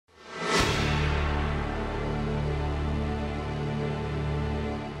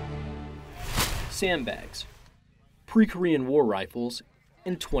sandbags, pre-Korean War rifles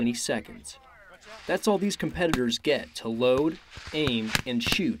in 20 seconds. That's all these competitors get to load, aim, and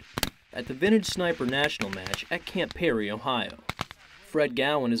shoot at the Vintage Sniper National Match at Camp Perry, Ohio. Fred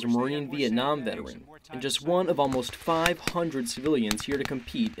Gowan is a Marine Vietnam veteran and just one of almost 500 civilians here to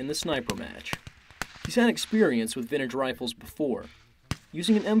compete in the sniper match. He's had experience with vintage rifles before,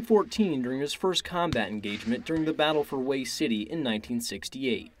 using an M14 during his first combat engagement during the Battle for Way City in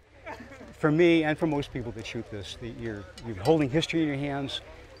 1968. For me and for most people that shoot this, you're holding history in your hands,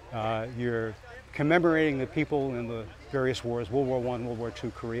 you're commemorating the people in the various wars, World War I, World War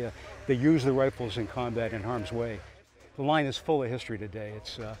II, Korea, that use the rifles in combat in harm's way. The line is full of history today.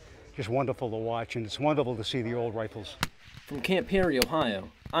 It's just wonderful to watch, and it's wonderful to see the old rifles. From Camp Perry, Ohio,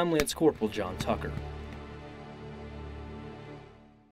 I'm Lance Corporal John Tucker.